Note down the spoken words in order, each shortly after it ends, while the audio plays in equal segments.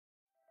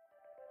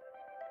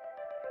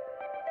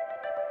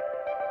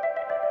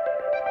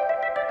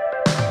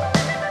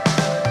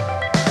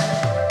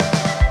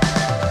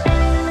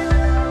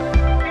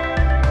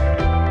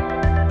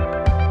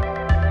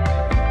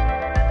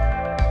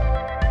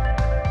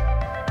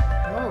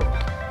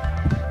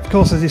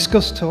course, the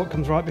Disgust talk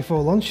comes right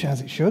before lunch, as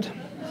it should.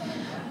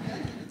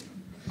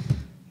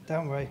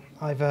 Don't worry,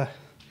 I've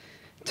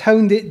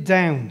toned it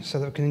down so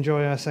that we can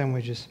enjoy our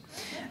sandwiches.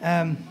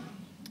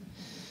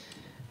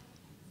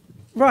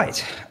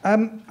 Right,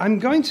 I'm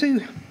going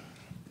to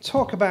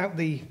talk about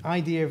the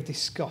idea of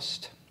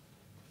disgust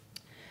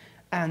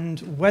and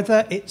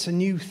whether it's a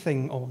new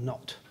thing or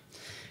not.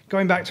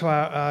 Going back to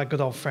our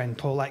good old friend,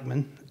 Paul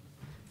Ekman,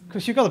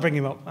 because you've got to bring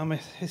him up, I'm a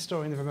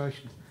historian of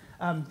emotion.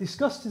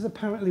 Disgust is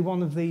apparently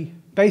one of the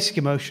basic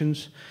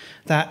emotions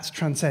that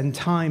transcend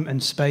time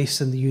and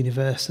space and the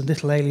universe, and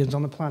little aliens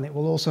on the planet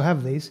will also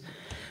have these.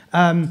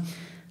 And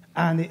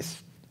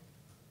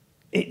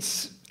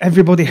it's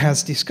everybody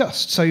has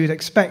disgust, so you'd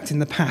expect in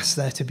the past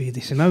there to be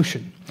this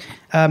emotion.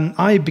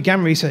 I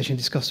began researching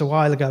disgust a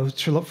while ago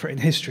to look for it in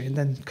history and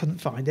then couldn't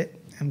find it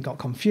and got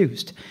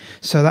confused.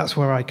 So that's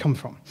where I come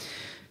from.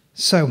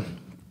 So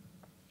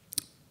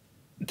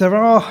there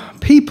are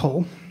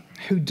people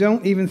who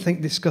don't even think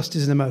disgust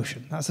is an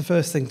emotion. That's the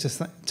first thing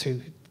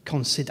to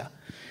consider.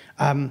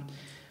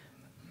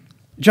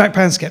 Jack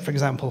Pansket, for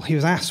example, he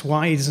was asked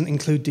why he doesn't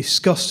include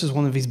disgust as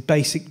one of his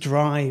basic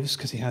drives,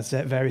 because he has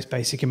various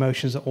basic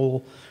emotions that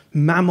all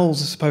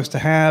mammals are supposed to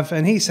have.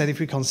 And he said if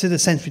we consider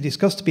sensory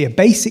disgust to be a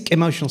basic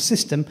emotional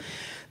system,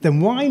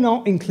 then why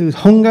not include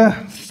hunger,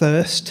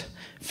 thirst,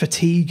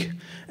 fatigue,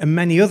 and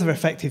many other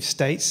affective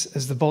states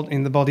as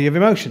in the body of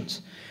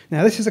emotions?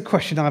 Now, this is a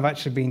question I've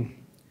actually been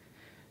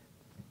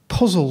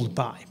puzzled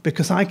by,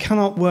 because I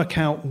cannot work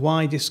out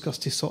why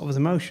disgust is sort of an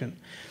emotion.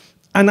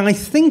 And I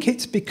think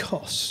it's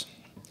because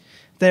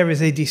there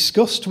is a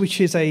disgust which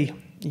is a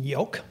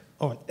yuck,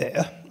 or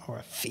an or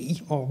a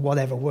fee, or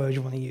whatever word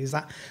you want to use,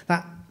 that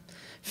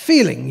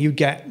feeling you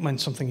get when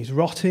something is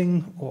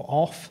rotting or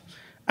off.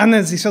 And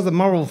there's this other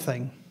moral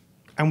thing,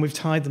 and we've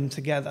tied them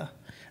together.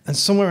 And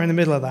somewhere in the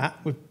middle of that,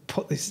 we've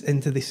put this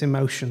into this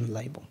emotion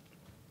label.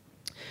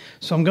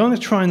 So I'm going to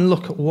try and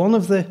look at one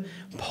of the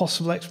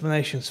possible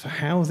explanations for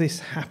how this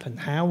happened,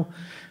 how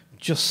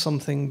just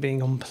something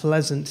being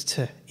unpleasant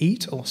to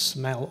eat or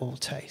smell or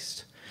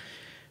taste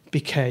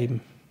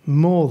became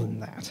more than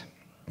that.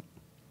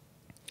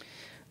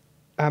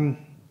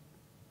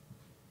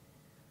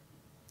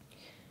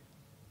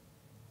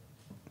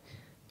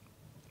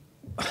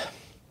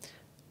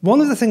 One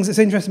of the things that's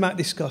interesting about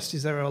disgust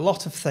is there are a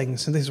lot of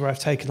things, and this is where I've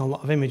taken a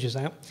lot of images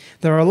out,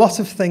 there are a lot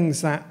of things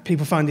that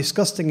people find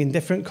disgusting in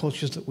different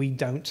cultures that we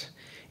don't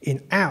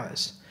in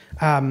ours.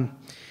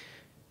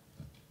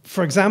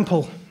 For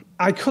example,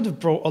 I could have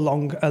brought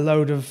along a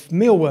load of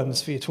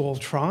mealworms for you to all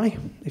try,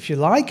 if you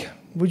like.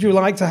 Would you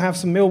like to have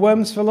some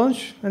mealworms for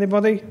lunch?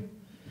 Anybody?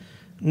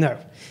 No.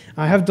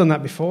 I have done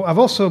that before. I've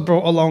also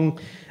brought along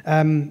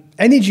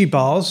energy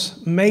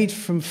bars made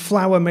from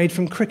flour made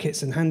from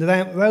crickets and handed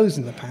out those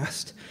in the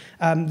past.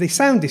 They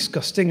sound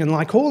disgusting, and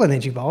like all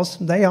energy bars,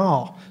 they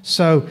are.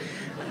 So,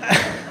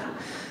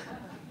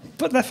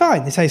 but they're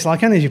fine. They taste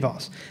like energy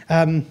bars.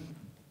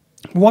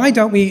 Why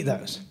don't we eat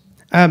those?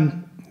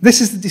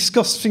 This is the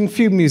Disgusting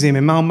Food Museum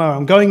in Malmö.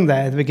 I'm going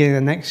there at the beginning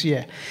of next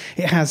year.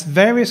 It has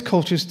various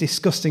cultures'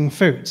 disgusting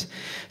foods.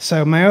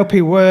 So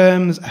myopia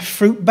worms, a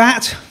fruit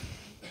bat,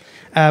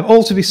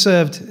 all to be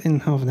served in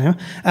half an hour.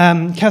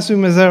 Casu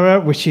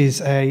Mazzara, which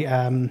is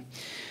a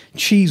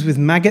cheese with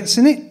maggots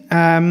in it.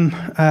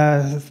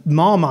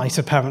 Marmite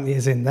apparently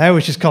is in there,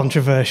 which is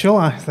controversial,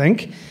 I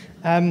think.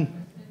 But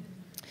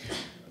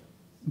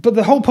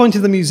the whole point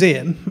of the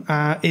museum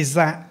is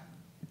that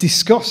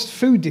disgust,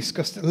 food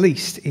disgust at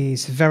least,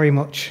 is very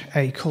much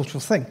a cultural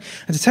thing.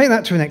 And to take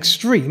that to an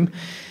extreme,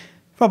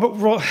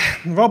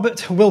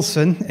 Robert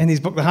Wilson, in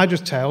his book The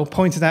Hydra's Tale,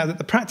 pointed out that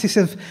the practice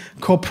of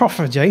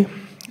coprophagy,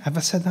 have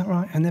I said that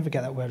right? I never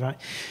get that word right.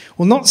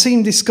 Will not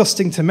seem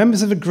disgusting to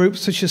members of a group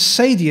such as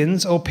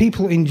Sadians or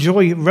people who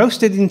enjoy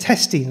roasted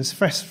intestines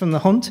fresh from the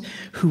hunt,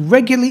 who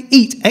regularly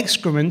eat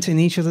excrement in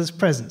each other's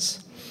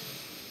presence.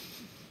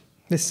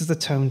 This is the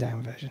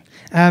toned-down version.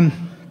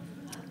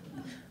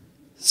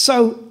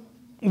 So,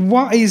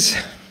 what is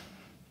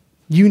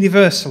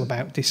universal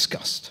about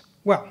disgust?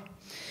 Well,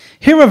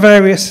 here are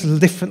various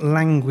different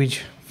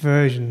language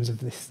versions of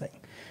this thing.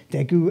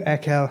 Degu,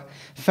 Ekel,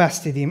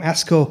 Fastidium,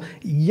 Asko,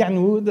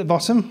 Yanu at the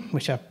bottom,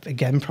 which I've,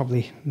 again,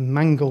 probably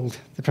mangled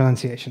the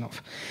pronunciation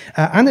of.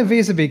 Anna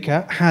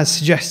Wierzbicka has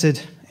suggested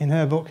in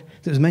her book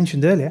that was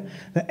mentioned earlier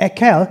that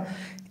Ekel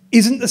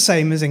isn't the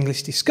same as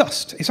English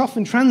disgust. It's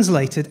often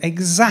translated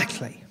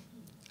exactly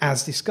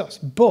as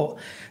disgust, but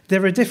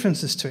there are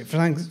differences to it.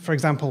 For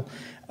example,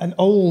 an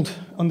old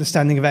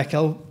understanding of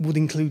Ekel would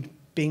include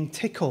being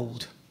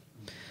tickled.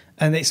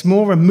 And it's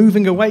more a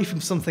moving away from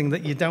something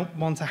that you don't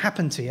want to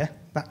happen to you,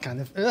 that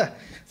kind of,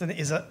 than it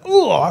is a,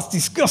 oh, that's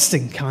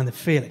disgusting kind of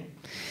feeling.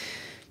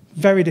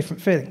 Very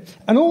different feeling.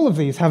 And all of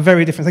these have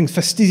very different things.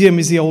 Fastidium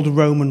is the old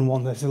Roman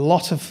one. There's a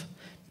lot of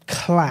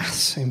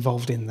class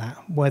involved in that,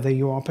 whether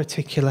you are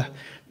particular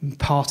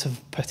part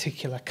of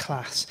particular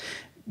class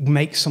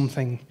makes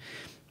something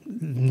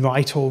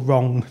right or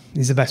wrong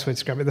is the best way to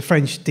describe it. The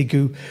French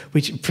dégoût,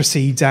 which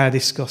precedes our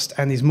disgust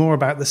and is more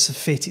about the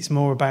surfeit. It's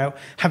more about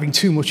having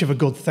too much of a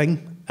good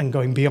thing and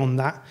going beyond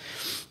that.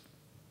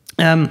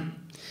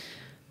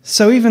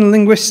 So even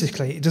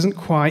linguistically, it doesn't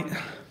quite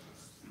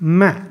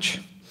match.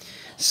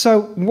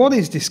 So what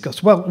is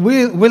disgust? Well,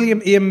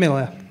 William Ian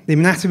Miller, The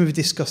Anatomy of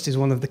Disgust, is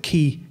one of the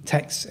key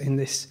texts in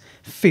this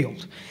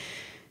field.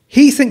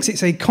 He thinks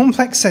it's a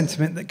complex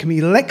sentiment that can be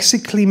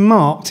lexically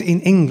marked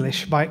in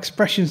English by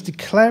expressions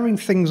declaring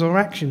things or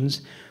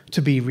actions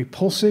to be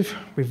repulsive,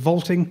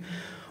 revolting,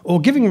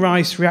 or giving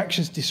rise to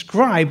reactions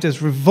described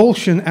as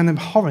revulsion and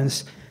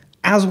abhorrence,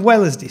 as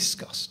well as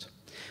disgust.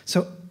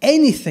 So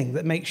anything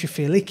that makes you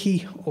feel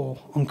icky or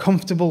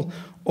uncomfortable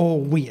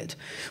or weird.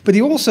 But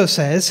he also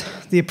says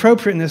the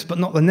appropriateness, but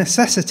not the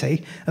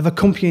necessity, of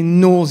accompanying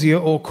nausea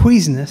or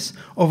queasiness,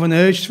 of an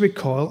urge to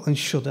recoil and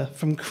shudder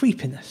from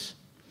creepiness.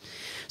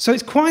 So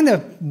it's quite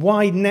a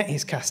wide net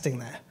he's casting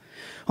there,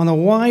 on a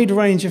wide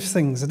range of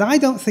things that I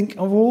don't think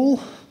are all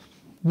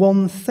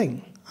one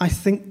thing. I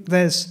think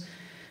there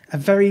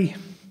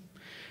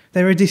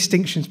are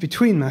distinctions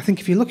between them. I think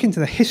if you look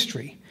into the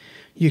history,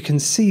 you can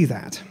see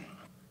that.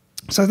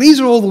 So these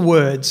are all the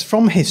words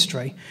from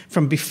history,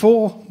 from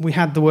before we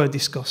had the word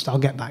disgust, I'll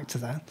get back to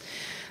that,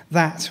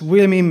 that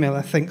William E.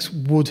 Miller thinks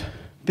would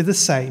be the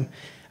same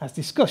as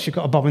disgust. You've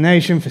got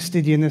abomination,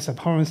 fastidiousness,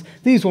 abhorrence.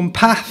 These one,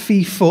 pa,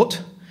 fee,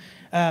 foot,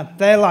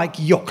 they're like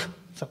yuck.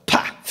 So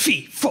pa,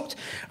 fee, foot.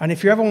 And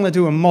if you ever want to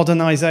do a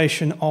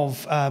modernisation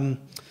of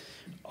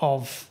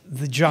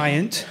the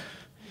giant,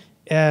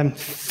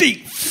 fee,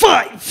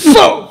 fi,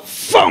 fo,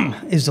 fum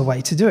is the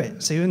way to do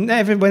it. So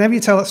whenever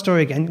you tell that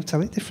story again, you'll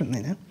tell it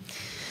differently now.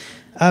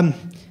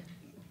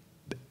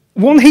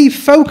 One he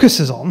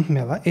focuses on,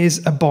 Miller,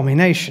 is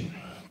abomination.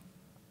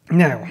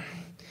 Now,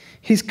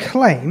 his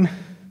claim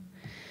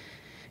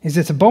is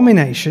that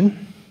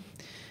abomination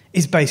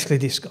is basically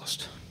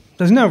disgust.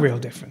 There's no real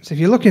difference. If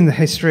you look in the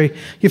history,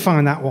 you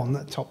find that one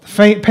at the top.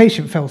 The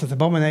patient felt at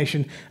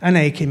abomination, an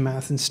ache in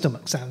mouth and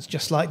stomach. Sounds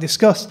just like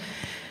disgust.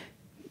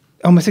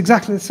 Almost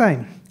exactly the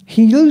same.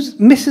 He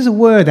misses a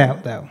word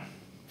out, though,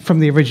 from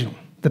the original.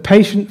 The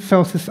patient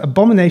felt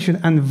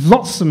abomination and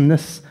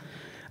vlotsomeness,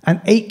 an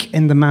ache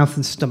in the mouth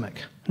and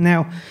stomach.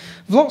 Now,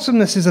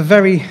 vlotsomeness is a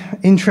very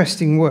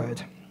interesting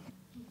word.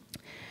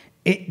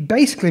 It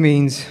basically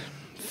means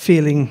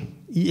feeling,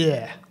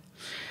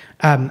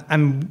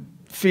 and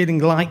feeling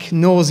like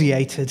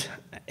nauseated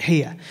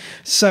here.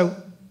 So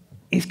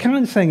it's kind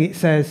of saying, it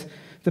says,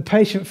 the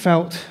patient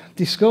felt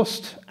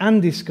disgust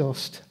and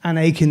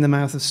ache in the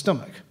mouth and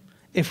stomach,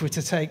 if we're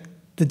to take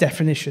the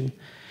definition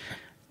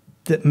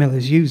that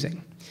Miller's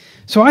using.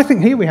 So I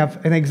think here we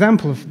have an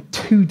example of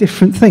two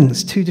different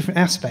things, two different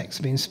aspects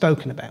being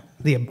spoken about.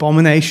 The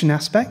abomination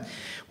aspect,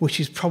 which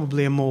is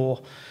probably a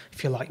more,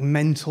 if you like,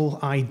 mental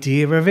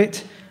idea of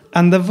it,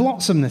 and the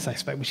vlotsomeness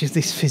aspect, which is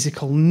this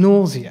physical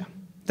nausea.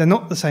 They're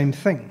not the same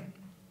thing.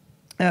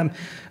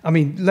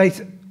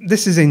 Later,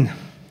 this is in,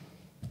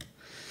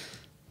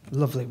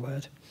 lovely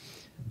word.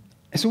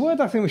 It's a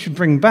word I think we should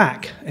bring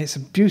back. It's a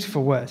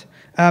beautiful word.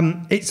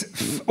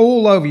 It's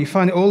all over. You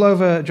find it all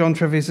over John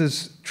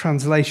Trevise's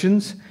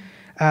translations.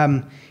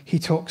 He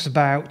talks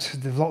about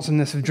the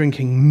vlotsomeness of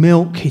drinking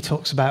milk. He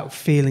talks about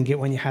feeling it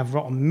when you have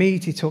rotten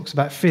meat. He talks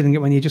about feeling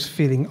it when you're just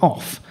feeling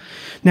off.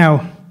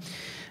 Now,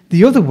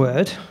 the other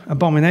word,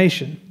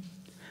 abomination,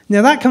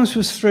 now that comes to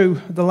us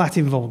through the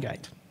Latin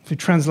Vulgate, through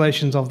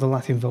translations of the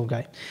Latin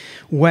Vulgate,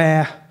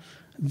 where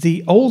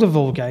the older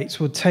Vulgates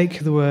would take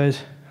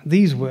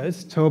these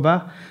words,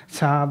 toba,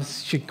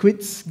 tabs,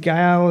 shikwitz,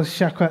 gael,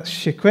 shakwats,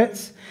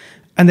 shikwitz,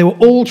 and they were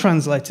all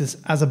translated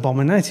as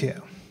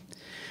abominatio.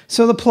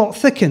 So the plot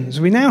thickens.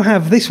 We now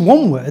have this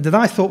one word that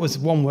I thought was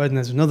one word and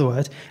there's another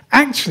word,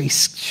 actually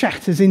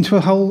shatters into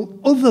a whole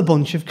other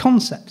bunch of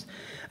concepts.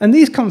 And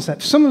these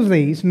concepts, some of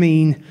these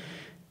mean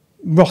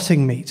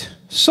rotting meat.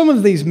 Some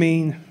of these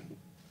mean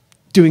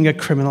doing a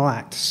criminal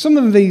act. Some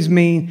of these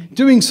mean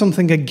doing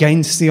something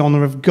against the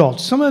honour of God.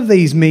 Some of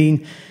these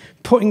mean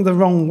putting the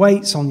wrong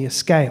weights on your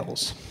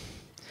scales.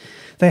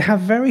 They have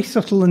very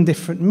subtle and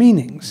different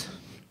meanings.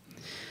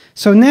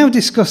 So now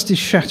disgust is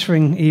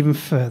shattering even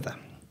further.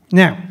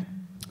 Now,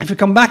 if we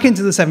come back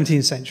into the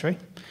 17th century,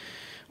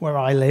 where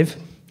I live,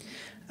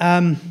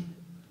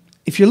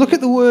 if you look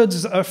at the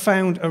words that are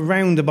found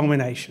around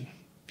abomination,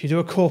 if you do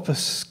a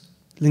corpus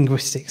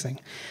linguistics thing,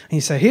 and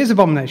you say, here's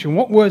abomination,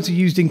 what words are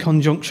used in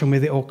conjunction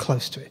with it or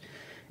close to it?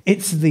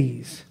 It's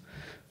these.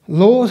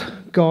 Lord,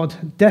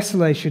 God,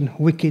 desolation,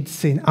 wicked,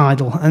 sin,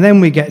 idol. And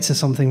then we get to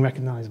something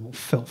recognisable,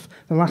 filth.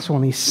 The last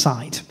one is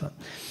sight.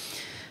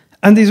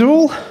 And these are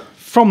all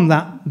from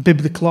that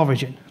biblical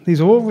origin. These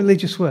are all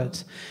religious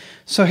words.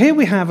 So here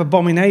we have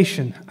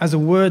abomination as a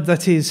word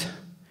that is,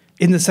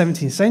 in the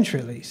 17th century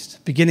at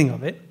least, beginning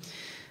of it,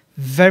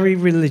 very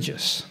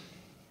religious.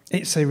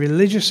 It's a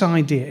religious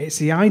idea. It's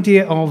the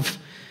idea of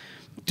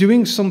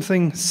doing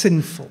something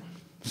sinful.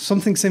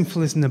 Something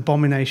sinful is an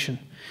abomination.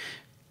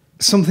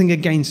 Something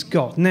against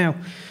God. Now,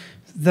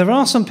 there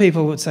are some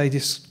people who would say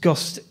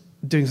disgust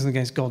doing something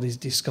against God is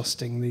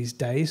disgusting these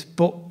days,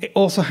 but it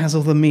also has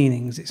other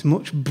meanings. It's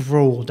much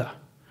broader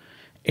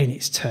in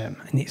its term,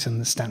 in its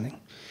understanding.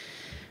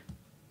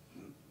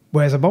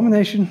 Whereas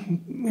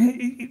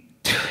abomination,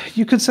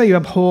 you could say you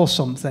abhor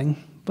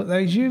something, but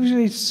there's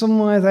usually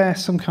somewhere there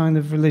some kind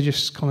of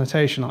religious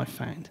connotation, I've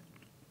found.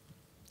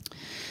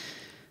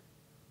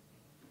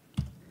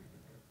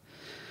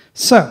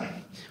 So,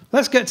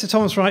 let's get to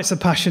Thomas Wright's The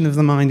Passion of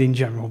the Mind in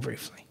general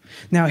briefly.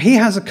 Now, he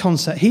has a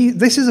concept.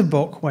 This is a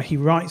book where he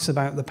writes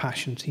about the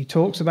passions. He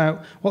talks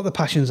about what the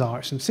passions are.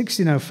 It's from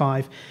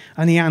 1605,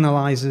 and he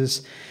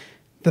analyses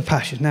the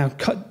passion. Now,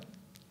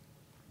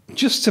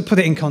 just to put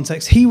it in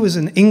context, he was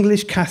an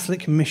English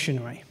Catholic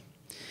missionary.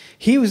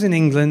 He was in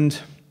England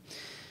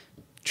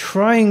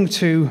trying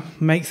to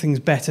make things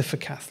better for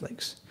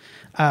Catholics.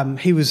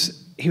 He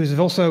was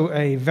also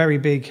a very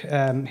big,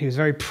 he was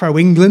very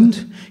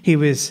pro-England.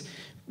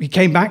 He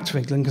came back to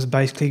England because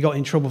basically he got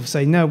in trouble for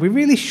saying, no, we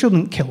really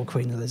shouldn't kill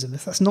Queen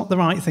Elizabeth. That's not the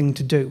right thing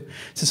to do,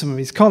 to some of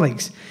his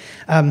colleagues.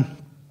 And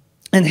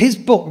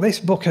this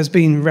book has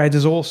been read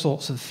as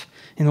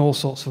in all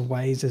sorts of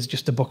ways. There's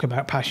just a book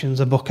about passions,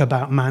 a book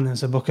about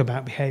manners, a book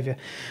about behaviour.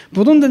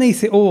 But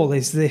underneath it all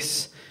is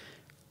this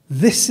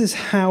is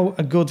how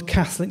a good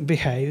Catholic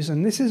behaves,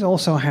 and this is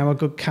also how a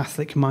good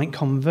Catholic might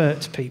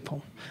convert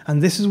people.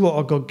 And this is what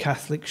a good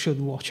Catholic should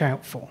watch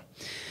out for.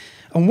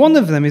 And one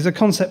of them is a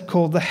concept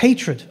called the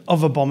hatred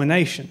of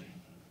abomination.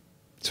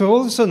 So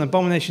all of a sudden,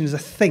 abomination is a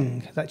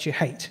thing that you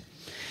hate.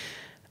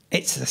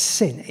 It's a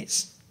sin.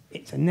 It's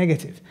a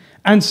negative.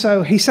 And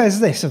so he says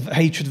this of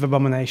hatred of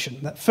abomination,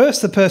 that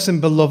first the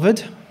person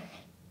beloved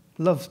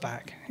loves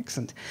back,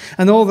 excellent,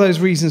 and all those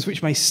reasons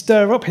which may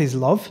stir up his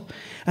love,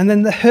 and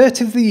then the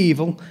hurt of the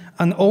evil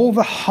and all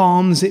the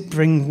harms it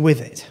brings with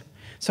it.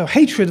 So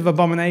hatred of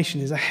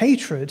abomination is a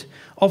hatred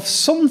of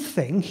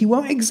something, he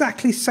won't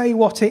exactly say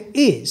what it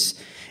is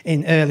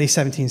in early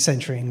 17th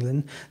century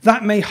England,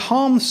 that may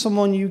harm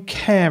someone you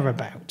care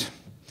about.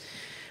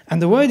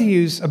 And the word he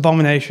used,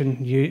 abomination,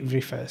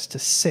 refers to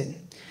sin.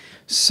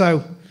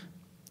 So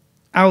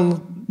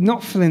I'll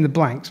not fill in the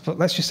blanks, but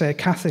let's just say a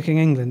Catholic in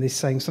England is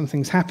saying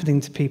something's happening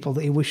to people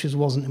that he wishes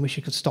wasn't and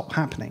wishes could stop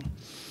happening.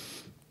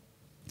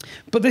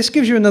 But this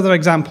gives you another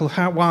example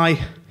of why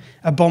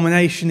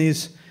abomination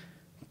is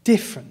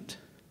different.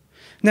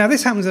 Now,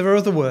 this happens, there are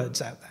other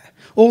words out there.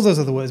 All those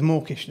other words,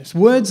 mawkishness,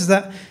 words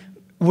that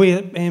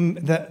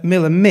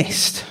Miller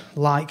missed,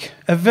 like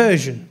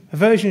aversion.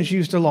 Aversion is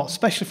used a lot,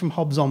 especially from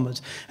Hobbes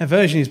onwards.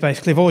 Aversion is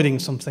basically avoiding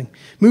something,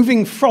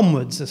 moving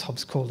fromwards, as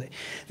Hobbes called it.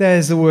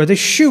 There's the word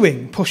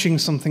eschewing, pushing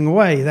something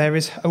away. There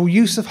is a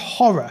use of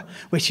horror,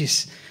 which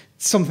is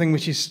something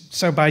which is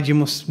so bad you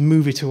must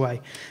move it away.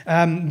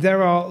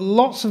 There are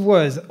lots of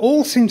words that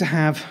all seem to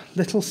have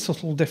little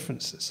subtle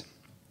differences.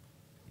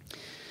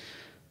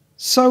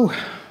 So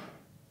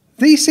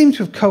these seem to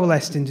have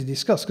coalesced into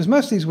disgust, because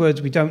most of these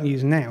words we don't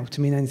use now to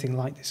mean anything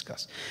like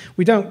disgust.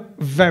 We don't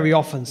very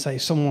often say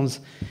someone's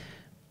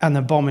an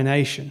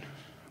abomination.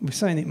 We're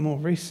saying it more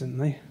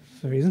recently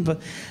for a reason, but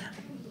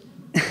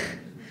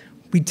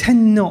we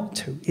tend not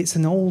to. It's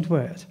an old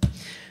word.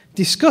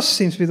 Disgust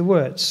seems to be the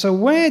word. So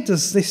where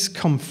does this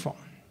come from?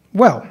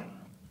 Well,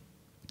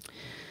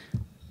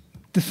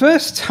 the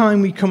first time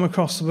we come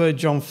across the word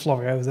John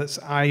Florio that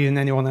I and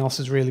anyone else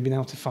has really been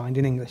able to find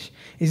in English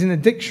is in a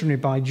dictionary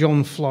by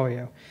John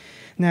Florio.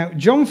 Now,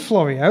 John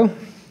Florio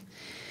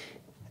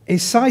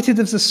is cited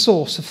as the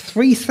source of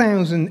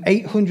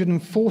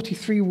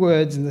 3,843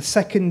 words in the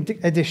second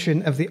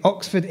edition of the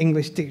Oxford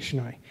English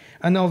Dictionary.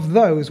 And of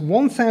those,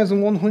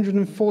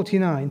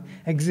 1,149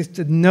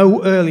 existed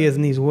no earlier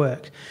than his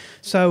work.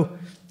 So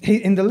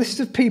in the list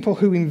of people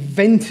who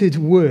invented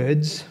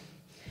words,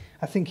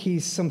 I think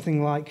he's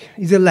something like,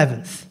 he's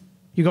 11th.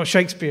 You've got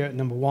Shakespeare at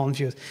number 1.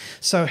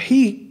 So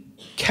he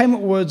came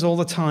up with words all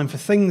the time for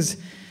things,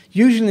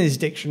 usually in his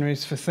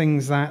dictionaries, for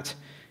things that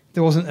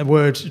there wasn't a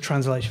word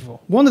translation for.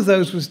 One of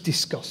those was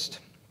disgust.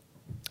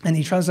 And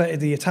he translated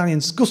the Italian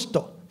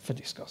sgusto for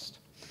disgust.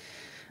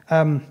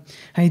 And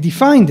he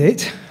defined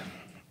it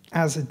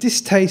as a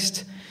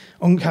distaste,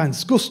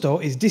 unkindness. Gusto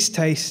is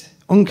distaste,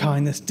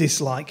 unkindness,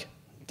 dislike,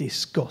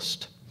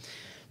 disgust.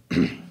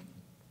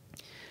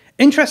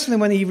 Interestingly,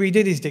 when he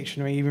redid his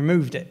dictionary, he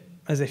removed it,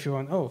 as if he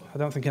went, oh, I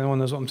don't think anyone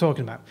knows what I'm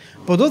talking about.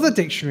 But other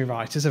dictionary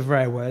writers of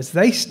rare words,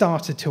 they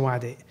started to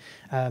add it.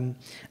 And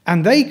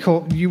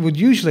you would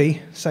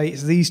usually say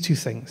it's these two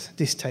things,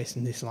 distaste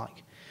and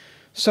dislike.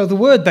 So the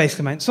word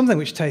basically meant something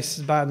which tastes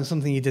bad and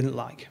something you didn't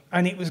like.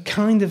 And it was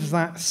kind of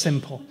that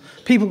simple.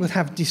 People could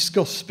have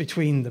disgust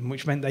between them,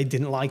 which meant they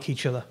didn't like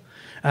each other.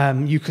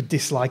 You could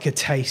dislike a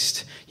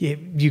taste.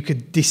 You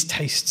could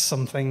distaste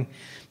something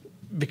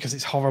because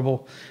it's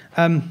horrible.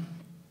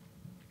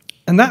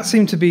 And that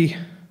seemed to be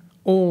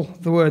all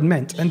the word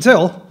meant,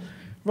 until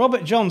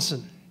Robert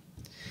Johnson.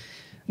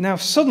 Now,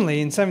 suddenly,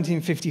 in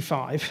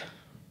 1755,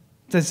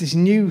 there's this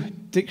new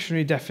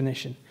dictionary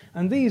definition,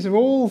 And these are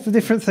all the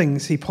different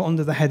things he put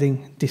under the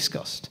heading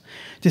disgust.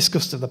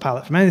 Disgust of the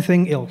palate from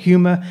anything, ill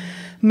humour,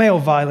 male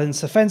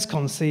violence, offence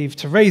conceived,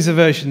 to raise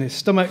aversion in his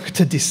stomach,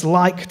 to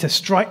dislike, to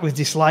strike with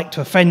dislike,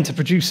 to offend, to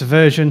produce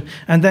aversion.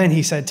 And then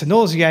he said to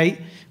nauseate,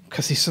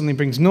 because he suddenly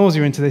brings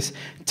nausea into this,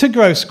 to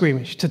grow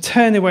squeamish, to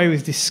turn away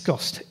with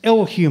disgust,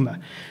 ill humour.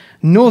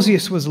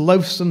 Nauseous was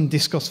loathsome,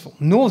 disgustful.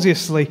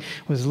 Nauseously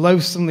was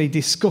loathsomely,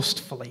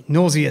 disgustfully.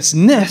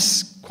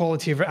 Nauseousness,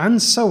 quality of it,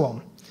 and so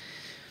on.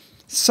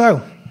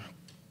 So,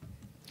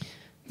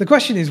 the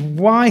question is,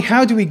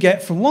 how do we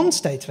get from one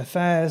state of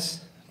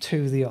affairs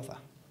to the other?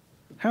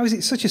 How is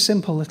it such a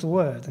simple little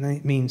word and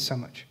it means so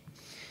much?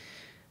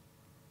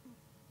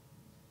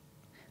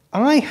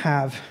 I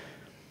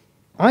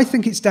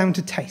think it's down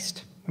to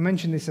taste. I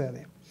mentioned this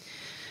earlier.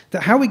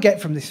 That how we get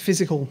from this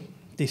physical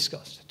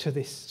disgust to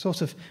this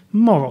sort of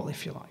moral,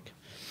 if you like,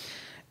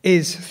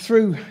 is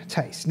through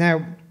taste.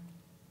 Now,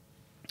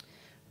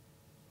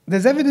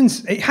 there's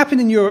evidence, it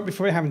happened in Europe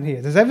before it happened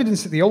here. There's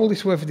evidence that the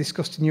oldest word for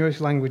disgust in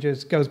European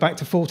languages goes back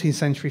to 14th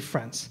century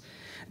France.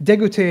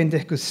 Dégoûter and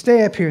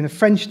déguster appear in a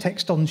French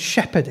text on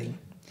shepherding,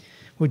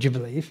 would you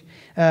believe?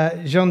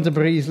 Jean de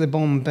Brise Le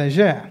Bon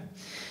Berger.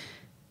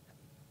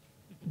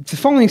 The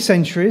following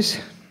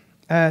centuries,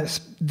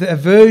 the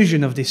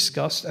version of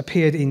disgust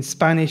appeared in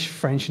Spanish,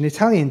 French, and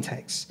Italian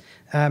texts.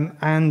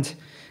 And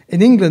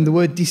in England, the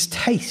word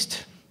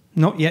distaste,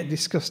 not yet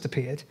disgust,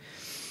 appeared.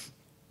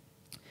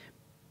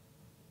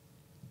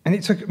 And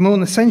it took more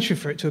than a century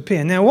for it to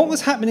appear. Now, what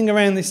was happening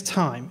around this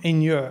time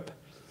in Europe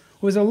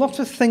was a lot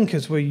of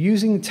thinkers were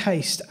using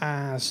taste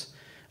as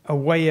a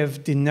way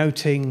of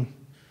denoting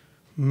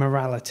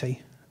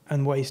morality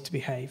and ways to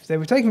behave. They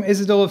were taking from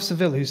Isidore of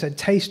Seville, who said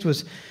taste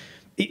was,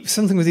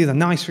 something was either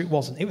nice or it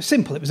wasn't. It was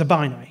simple, it was a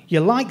binary.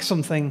 You like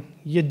something,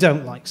 you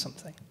don't like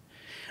something.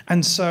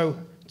 And so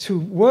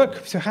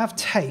to have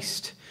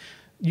taste,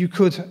 you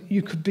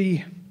could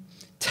be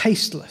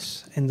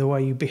tasteless in the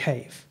way you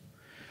behave,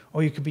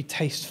 or you could be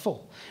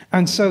tasteful.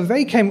 And so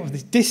they came up with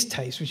this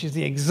distaste, which is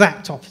the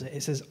exact opposite.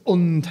 It's as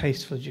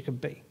untasteful as you could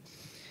be.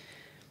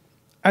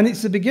 And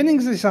it's the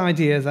beginnings of this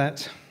idea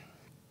that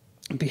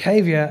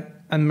behaviour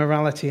and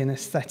morality and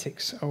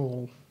aesthetics are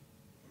all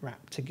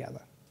wrapped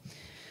together.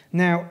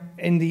 Now,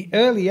 in the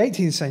early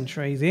 18th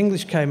century, the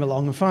English came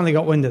along and finally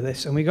got wind of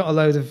this, and we got a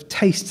load of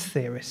taste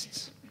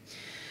theorists.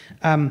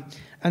 And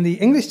the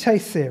English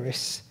taste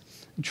theorists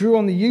drew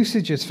on the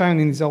usages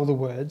found in these older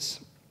words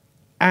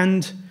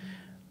and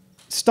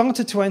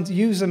started to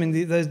use them in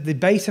the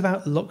debate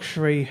about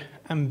luxury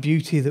and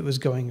beauty that was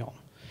going on.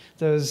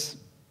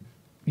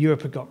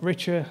 Europe had got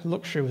richer,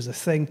 luxury was a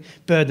thing.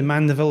 Bird and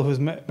Mandeville, who was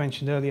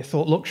mentioned earlier,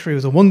 thought luxury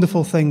was a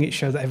wonderful thing. It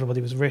showed that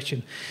everybody was rich,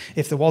 and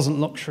if there wasn't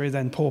luxury,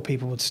 then poor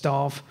people would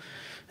starve,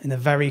 in a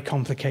very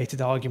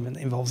complicated argument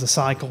that involves a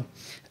cycle.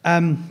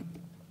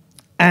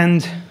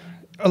 And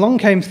along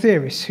came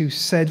theorists who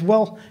said,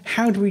 well,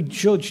 how do we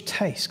judge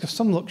taste? Because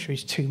some luxury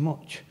is too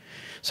much,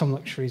 some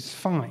luxury is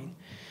fine.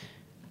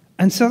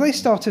 And so they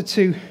started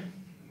to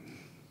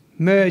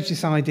merge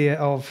this idea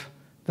of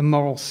the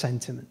moral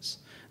sentiments.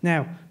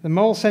 Now, the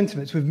moral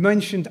sentiments, we've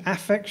mentioned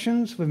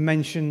affections, we've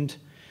mentioned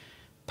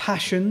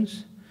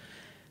passions.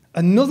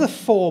 Another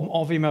form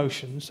of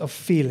emotions, of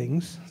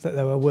feelings that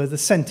there were the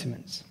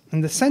sentiments.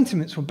 And the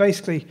sentiments were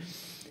basically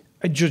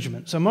a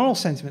judgment. So moral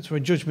sentiments were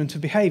a judgment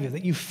of behaviour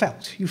that you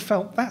felt. You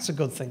felt that's a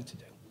good thing to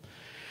do.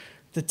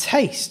 The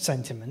taste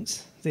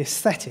sentiments, the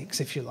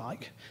aesthetics, if you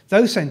like,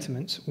 those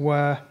sentiments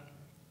were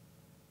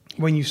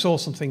when you saw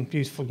something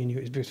beautiful, you knew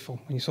it was beautiful.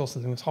 When you saw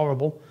something that was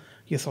horrible,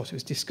 you thought it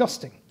was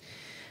disgusting.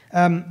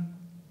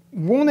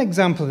 One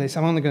example of this,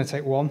 I'm only going to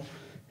take one,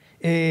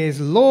 is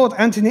Lord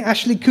Anthony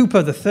Ashley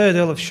Cooper, the 3rd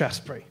Earl of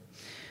Shaftesbury,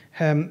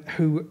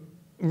 who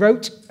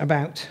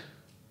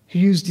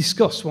used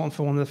disgust for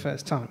one of the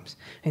first times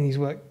in his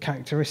work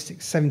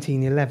Characteristics,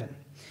 1711.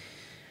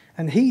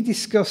 And he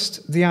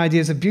discussed the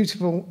ideas of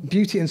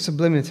beauty and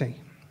sublimity.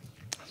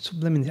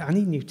 Sublimity, I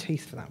need new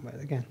teeth for that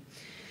word again.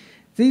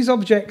 These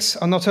objects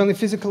are not only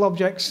physical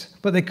objects,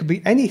 but they could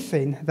be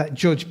anything that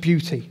judge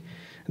beauty,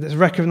 that's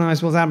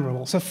recognisable as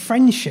admirable. So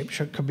friendship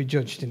could be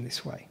judged in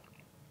this way.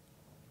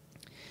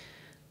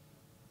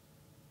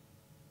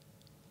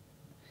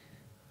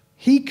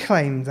 He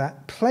claimed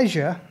that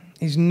pleasure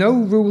is no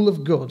rule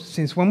of good,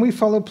 since when we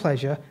follow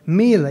pleasure,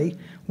 merely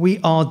we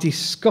are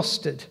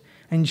disgusted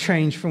and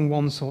change from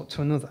one sort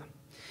to another.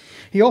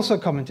 He also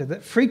commented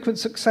that frequent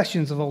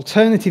successions of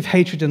alternative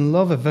hatred and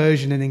love,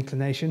 aversion and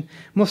inclination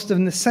must of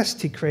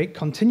necessity create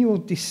continual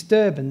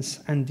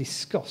disturbance and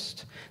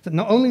disgust, that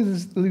not only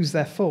lose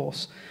their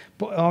force,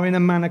 but are in a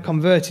manner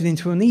converted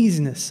into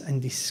uneasiness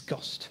and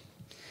disgust.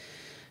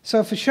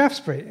 So for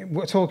Shaftesbury,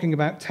 we're talking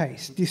about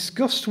taste.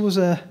 Disgust was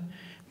a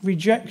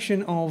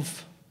rejection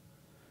of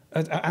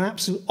an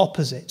absolute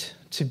opposite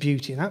to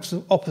beauty, an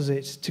absolute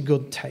opposite to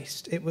good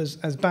taste. It was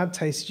as bad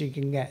taste as you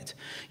can get.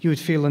 You would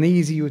feel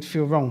uneasy, you would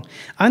feel wrong.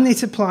 And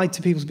it applied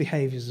to people's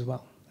behaviours as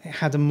well. It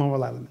had a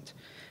moral element,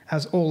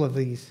 as all of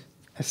these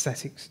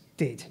aesthetics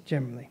did,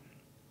 generally.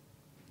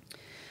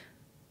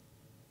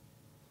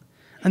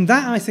 And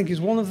that, I think,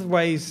 is one of the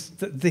ways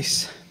that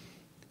this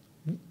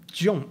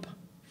jump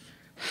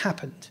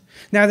happened.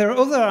 Now, there are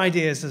other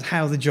ideas as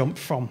how the jump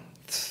from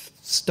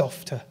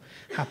stuff to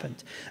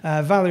happened.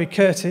 Valerie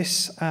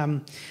Curtis,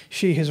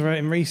 she has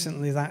written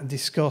recently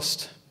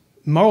that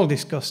moral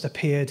disgust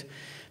appeared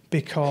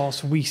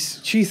because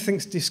she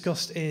thinks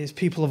disgust is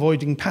people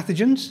avoiding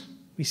pathogens.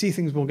 We see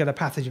things, we'll get a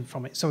pathogen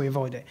from it, so we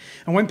avoid it.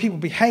 And when people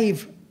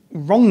behave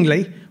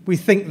wrongly, we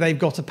think they've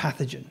got a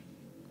pathogen.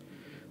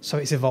 So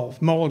it's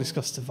evolved. Moral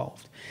disgust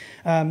evolved.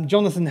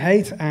 Jonathan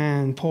Haidt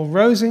and Paul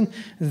Rosen,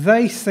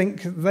 they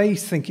think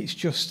it's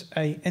just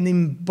an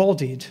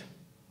embodied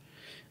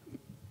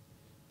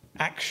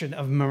action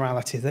of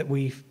morality, that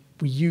we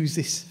use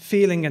this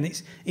feeling and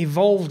it's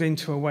evolved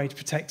into a way to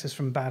protect us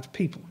from bad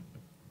people.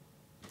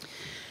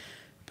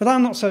 But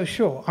I'm not so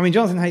sure. I mean,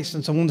 Jonathan Haidt's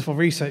done some wonderful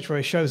research where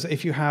he shows that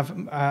if you have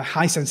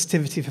high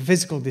sensitivity for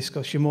physical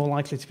disgust, you're more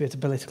likely to be at a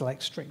political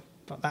extreme.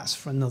 But that's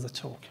for another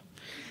talk.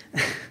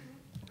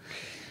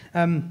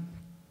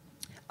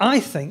 I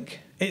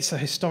think it's a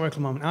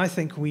historical moment. I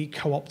think we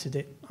co-opted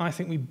it. I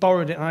think we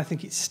borrowed it. And I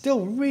think it's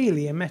still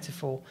really a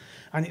metaphor,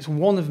 and it's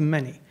one of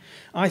many.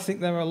 I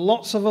think there are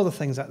lots of other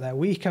things out there.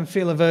 We can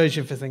feel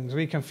aversion for things.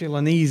 We can feel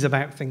unease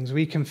about things.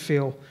 We can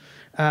feel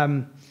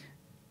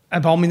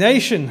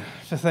abomination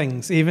for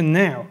things, even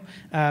now.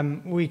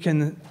 We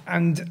have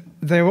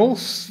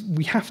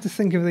to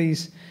think of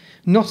these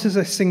not as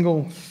a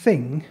single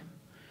thing,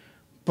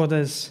 but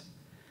as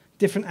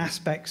different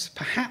aspects.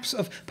 Perhaps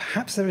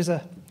there is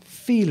a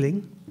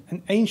feeling,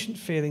 an ancient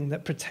feeling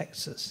that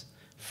protects us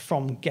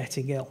from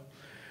getting ill,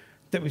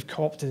 that we've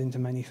co-opted into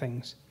many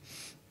things.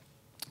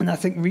 And I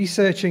think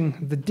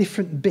researching the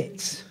different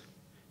bits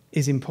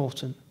is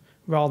important,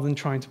 rather than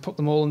trying to put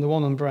them all under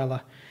one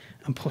umbrella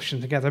and push them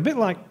together. A bit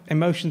like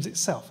emotions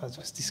itself, as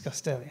was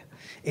discussed earlier.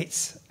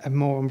 It's a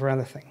more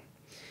umbrella thing.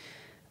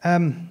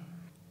 And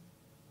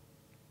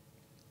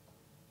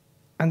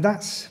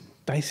that's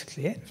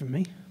basically it for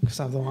me, because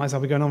otherwise I'll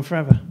be going on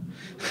forever.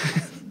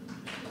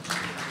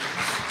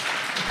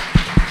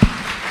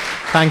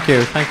 Thank you,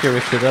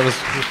 Richard. That was.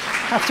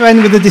 Have to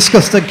end with a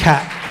disgusted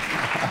cat.